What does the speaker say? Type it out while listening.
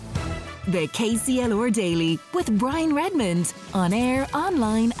The KCLR Daily with Brian Redmond. On air,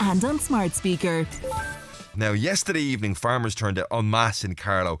 online and on smart speaker. Now, yesterday evening, farmers turned out en masse in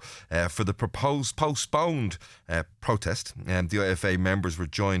Carlow for the postponed protest. The IFA members were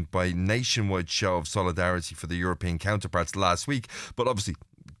joined by a nationwide show of solidarity for the European counterparts last week. But obviously,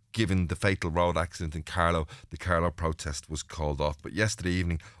 given the fatal road accident in Carlow, the Carlow protest was called off. But yesterday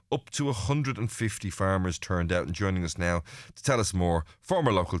evening, up to 150 farmers turned out, and joining us now to tell us more,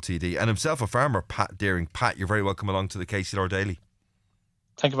 former local TD and himself a farmer, Pat Deering. Pat, you're very welcome along to the KCLR Daily.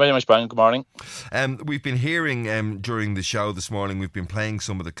 Thank you very much, Brian. Good morning. We've been hearing during the show this morning, we've been playing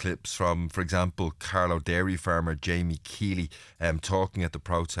some of the clips from, for example, Carlow dairy farmer Jamie Keeley talking at the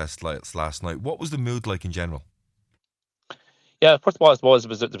protest last night. What was the mood like in general? Yeah, first of all, I suppose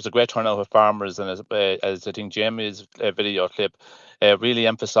there was a great turnout of farmers, and as I think Jamie's video clip really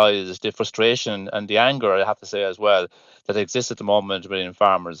emphasised the frustration and the anger, I have to say as well, that exists at the moment within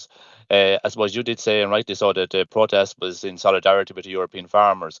farmers. I suppose you did say, and rightly so, that the protest was in solidarity with the European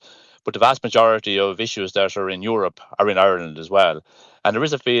farmers, but the vast majority of issues that are in Europe are in Ireland as well. And there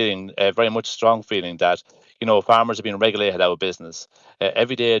is a feeling, a very much strong feeling, that farmers are being regulated out of business.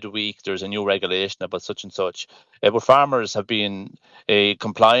 Every day of the week, there's a new regulation about such and such. But farmers have been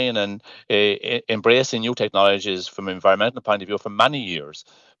complying and embracing new technologies from an environmental point of view for many years,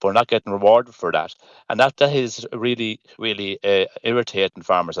 but are not getting rewarded for that. And that is really, really irritating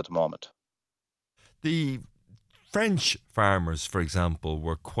farmers at the moment. The French farmers, for example,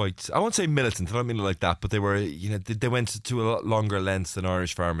 were quite, I won't say militant, I don't mean it like that, but they were, they went to a lot longer lengths than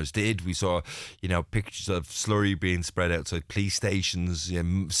Irish farmers did. We saw, pictures of slurry being spread outside police stations,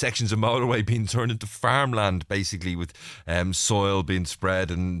 sections of motorway being turned into farmland, basically, with soil being spread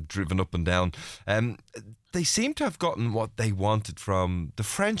and driven up and down. They seem to have gotten what they wanted from the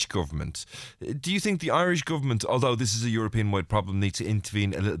French government. Do you think the Irish government, although this is a European-wide problem, needs to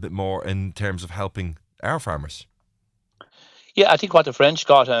intervene a little bit more in terms of helping our farmers? Yeah, I think what the French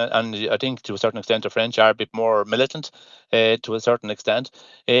got, and I think to a certain extent the French are a bit more militant to a certain extent,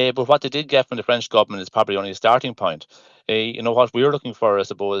 but what they did get from the French government is probably only a starting point. What we're looking for, I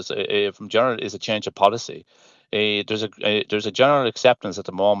suppose, from general is a change of policy. There's a general acceptance at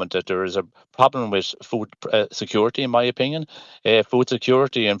the moment that there is a problem with food security, in my opinion. Food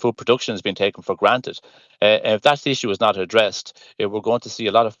security and food production has been taken for granted. If that issue is not addressed, we're going to see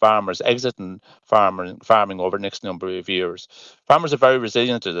a lot of farmers exiting farming over the next number of years. Farmers are very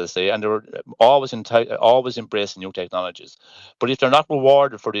resilient, as I say, and they're always embracing new technologies. But if they're not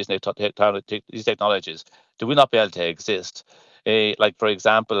rewarded for these technologies, they will not be able to exist. Like, for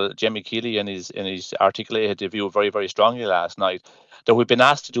example, Jamie Keeley in his articulated the view very, very strongly last night that we've been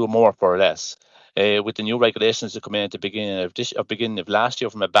asked to do more for less. With the new regulations that come in at the beginning of last year,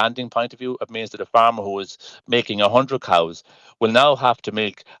 from a banding point of view, it means that a farmer who is making 100 cows will now have to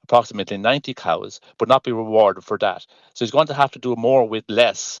milk approximately 90 cows, but not be rewarded for that. So he's going to have to do more with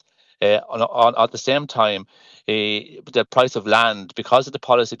less. At the same time, the price of land, because of the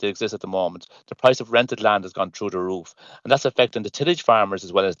policy that exists at the moment, the price of rented land has gone through the roof. And that's affecting the tillage farmers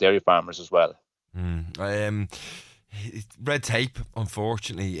as well as dairy farmers as well. Red tape,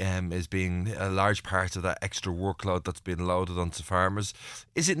 unfortunately, is being a large part of that extra workload that's been loaded onto farmers.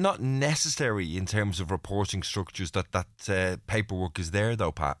 Is it not necessary in terms of reporting structures that paperwork is there,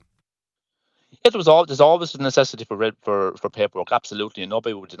 though, Pat? There's always a necessity for paperwork, absolutely, and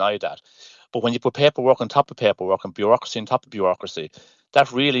nobody would deny that. But when you put paperwork on top of paperwork and bureaucracy on top of bureaucracy,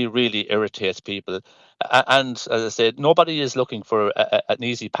 that really, really irritates people. And as I said, nobody is looking for an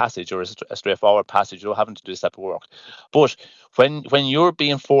easy passage or a straightforward passage or having to do this type of work. But when you're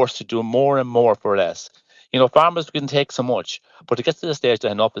being forced to do more and more for less, farmers can take so much, but it gets to the stage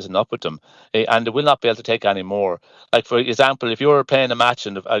that enough is enough with them, and they will not be able to take any more. Like, for example, if you're playing a match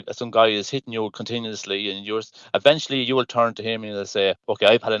and some guy is hitting you continuously, and eventually you will turn to him and you'll say, okay,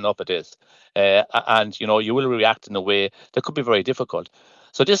 I've had enough of this. And you will react in a way that could be very difficult.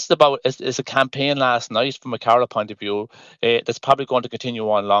 So this is a campaign last night from a Carlow point of view that's probably going to continue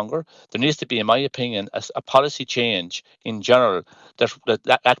on longer. There needs to be, in my opinion, a policy change in general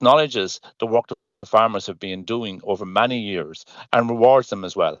that acknowledges the work that farmers have been doing over many years and rewards them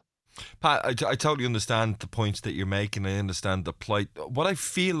as well. Pat, I totally understand the points that you're making. I understand the plight. What I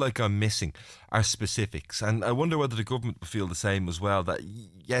feel like I'm missing are specifics, and I wonder whether the government will feel the same as well, that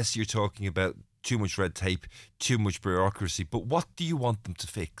yes, you're talking about too much red tape, too much bureaucracy, but what do you want them to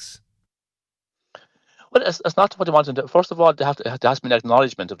fix? Well, it's not what they want to do. First of all, there has to be an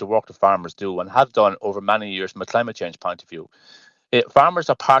acknowledgement of the work that farmers do and have done over many years from a climate change point of view. Farmers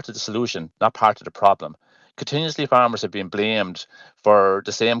are part of the solution, not part of the problem. Continuously, farmers have been blamed for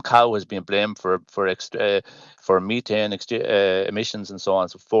the same cow has been blamed for methane emissions and so on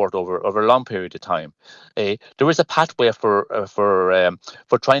and so forth over a long period of time. There is a pathway for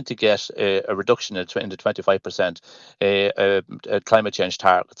trying to get a reduction in the 25% climate change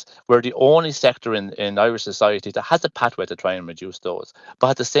targets. We're the only sector in Irish society that has a pathway to try and reduce those. But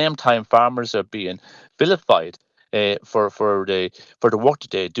at the same time, farmers are being vilified for the work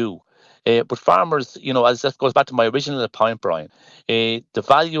that they do. But farmers, as that goes back to my original point, Brian, the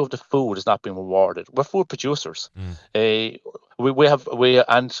value of the food is not being rewarded. We're food producers. And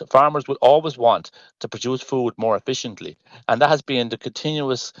farmers will always want to produce food more efficiently, and that has been the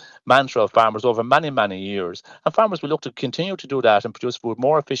continuous mantra of farmers over many, many years. And farmers will look to continue to do that and produce food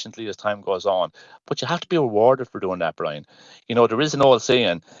more efficiently as time goes on. But you have to be rewarded for doing that, Brian. There is an old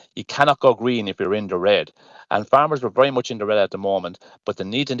saying: you cannot go green if you're in the red. And farmers are very much in the red at the moment, but they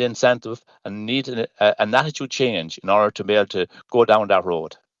need an incentive and need an attitude change in order to be able to go down that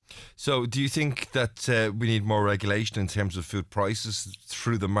road. So do you think that we need more regulation in terms of food prices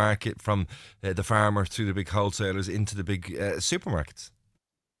through the market, from the farmer through the big wholesalers into the big supermarkets?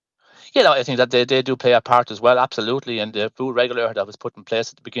 I think that they do play a part as well, absolutely. And the food regulator that was put in place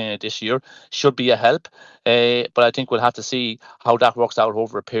at the beginning of this year should be a help. But I think we'll have to see how that works out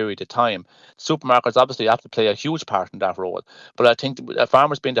over a period of time. Supermarkets obviously have to play a huge part in that role. But I think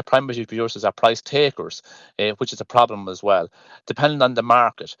farmers being the primary producers are price takers, which is a problem as well. Depending on the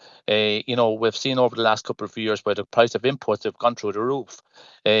market, we've seen over the last couple of years where the price of inputs have gone through the roof.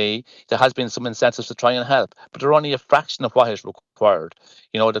 There has been some incentives to try and help, but they're only a fraction of what is required.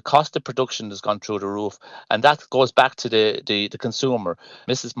 The cost of production has gone through the roof, and that goes back to the consumer,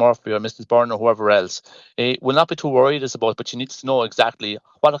 Mrs. Murphy or Mrs. Byrne or whoever else. Will not be too worried about, but she needs to know exactly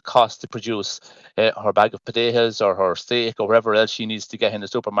what it costs to produce her bag of potatoes or her steak or whatever else she needs to get in the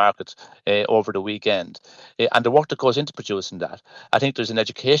supermarket over the weekend, and the work that goes into producing that. I think there's an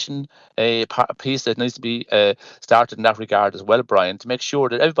education piece that needs to be started in that regard as well, Brian, to make sure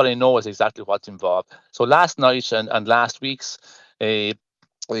that everybody knows exactly what's involved. So last night and last week's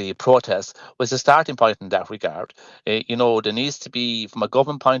protest was a starting point in that regard. There needs to be, from a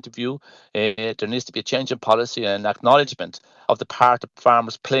government point of view, there needs to be a change in policy and acknowledgement of the part that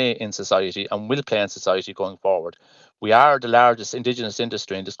farmers play in society and will play in society going forward. We are the largest indigenous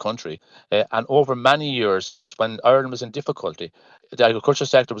industry in this country, and over many years, when Ireland was in difficulty, the agricultural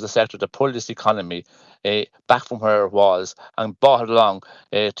sector was a sector that pulled this economy back from where it was and brought it along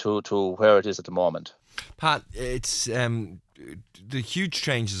to where it is at the moment. Pat, it's the huge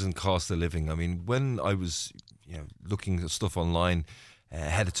changes in cost of living. I mean, when I was looking at stuff online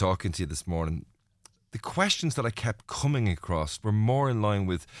ahead of talking to you this morning, the questions that I kept coming across were more in line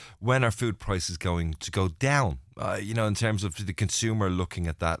with when are food prices going to go down, in terms of the consumer looking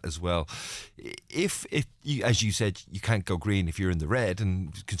at that as well. If you, as you said, you can't go green if you're in the red,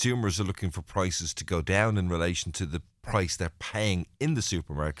 and consumers are looking for prices to go down in relation to the price they're paying in the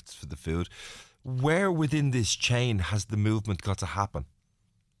supermarkets for the food, where within this chain has the movement got to happen?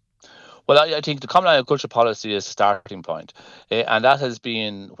 Well, I think the Common Agricultural Policy is a starting point, and that has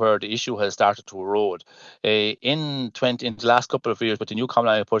been where the issue has started to erode. In the last couple of years, with the new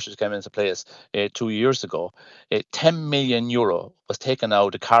Common Agricultural Policy came into place 2 years ago, €10 million was taken out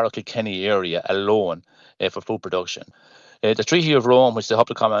of the Carlow Kilkenny area alone for food production. The Treaty of Rome, which is the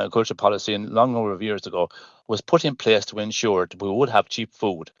Public Common Agricultural Policy a long number of years ago, was put in place to ensure that we would have cheap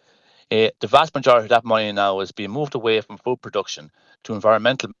food. The vast majority of that money now is being moved away from food production to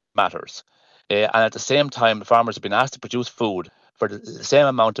environmental matters. And at the same time, the farmers have been asked to produce food for the same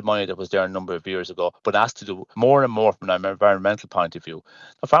amount of money that was there a number of years ago, but asked to do more and more from an environmental point of view.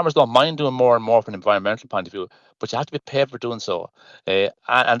 Now, farmers don't mind doing more and more from an environmental point of view, but you have to be paid for doing so, and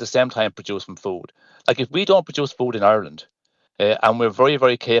at the same time producing food. Like, if we don't produce food in Ireland, and we're very,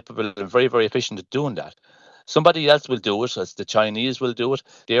 very capable and very, very efficient at doing that, somebody else will do it, as the Chinese will do it.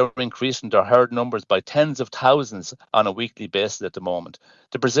 They're increasing their herd numbers by tens of thousands on a weekly basis at the moment.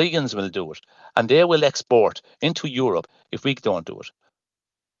 The Brazilians will do it, and they will export into Europe if we don't do it.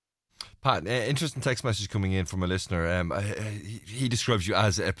 Pat, interesting text message coming in from a listener. He describes you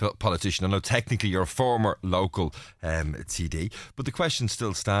as a politician. I know technically you're a former local TD, but the question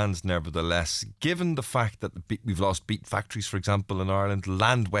still stands nevertheless. Given the fact that we've lost beet factories, for example, in Ireland,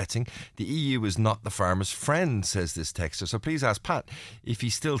 land wetting, the EU is not the farmer's friend, says this texter. So please ask Pat if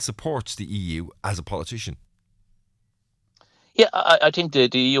he still supports the EU as a politician. Yeah, I think the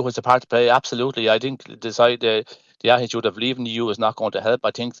EU has a part to play. Absolutely, I think the attitude of leaving the EU is not going to help.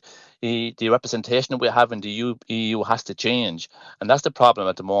 I think the representation we have in the EU has to change, and that's the problem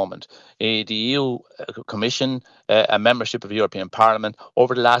at the moment. The EU Commission and membership of the European Parliament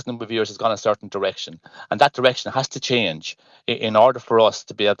over the last number of years has gone a certain direction, and that direction has to change in order for us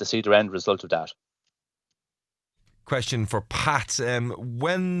to be able to see the end result of that. Question for Pat.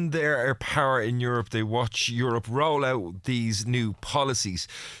 When there are power in Europe, they watch Europe roll out these new policies.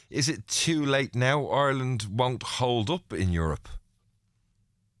 Is it too late now? Ireland won't hold up in Europe.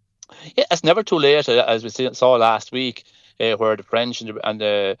 Yeah, it's never too late, as we saw last week, where the French and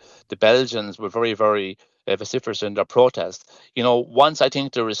the Belgians were very, very vociferous in their protest. Once I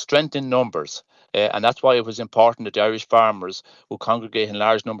think there is strength in numbers, and that's why it was important that the Irish farmers would congregate in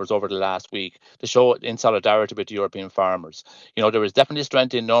large numbers over the last week to show in solidarity with the European farmers. There was definitely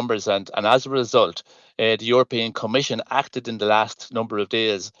strength in numbers, and as a result, the European Commission acted in the last number of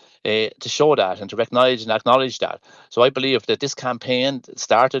days to show that and to recognise and acknowledge that. So I believe that this campaign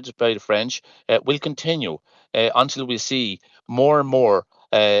started by the French will continue until we see more and more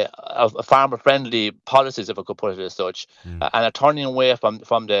of farmer-friendly policies, if I could put it as such, and a turning away from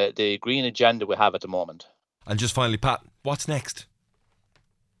the green agenda we have at the moment. And just finally, Pat, what's next?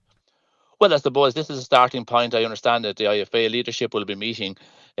 Well, I suppose this is a starting point. I understand that the IFA leadership will be meeting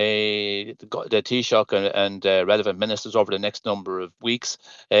the Taoiseach and relevant ministers over the next number of weeks,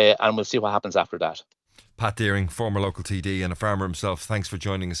 and we'll see what happens after that. Pat Deering, former local TD and a farmer himself, thanks for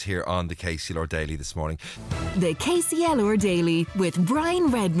joining us here on the KCLR Daily this morning. The KCLR Daily with Brian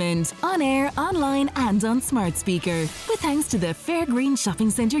Redmond, on air, online and on smart speaker. With thanks to the Fairgreen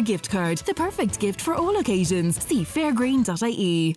Shopping Centre gift card, the perfect gift for all occasions. See fairgreen.ie.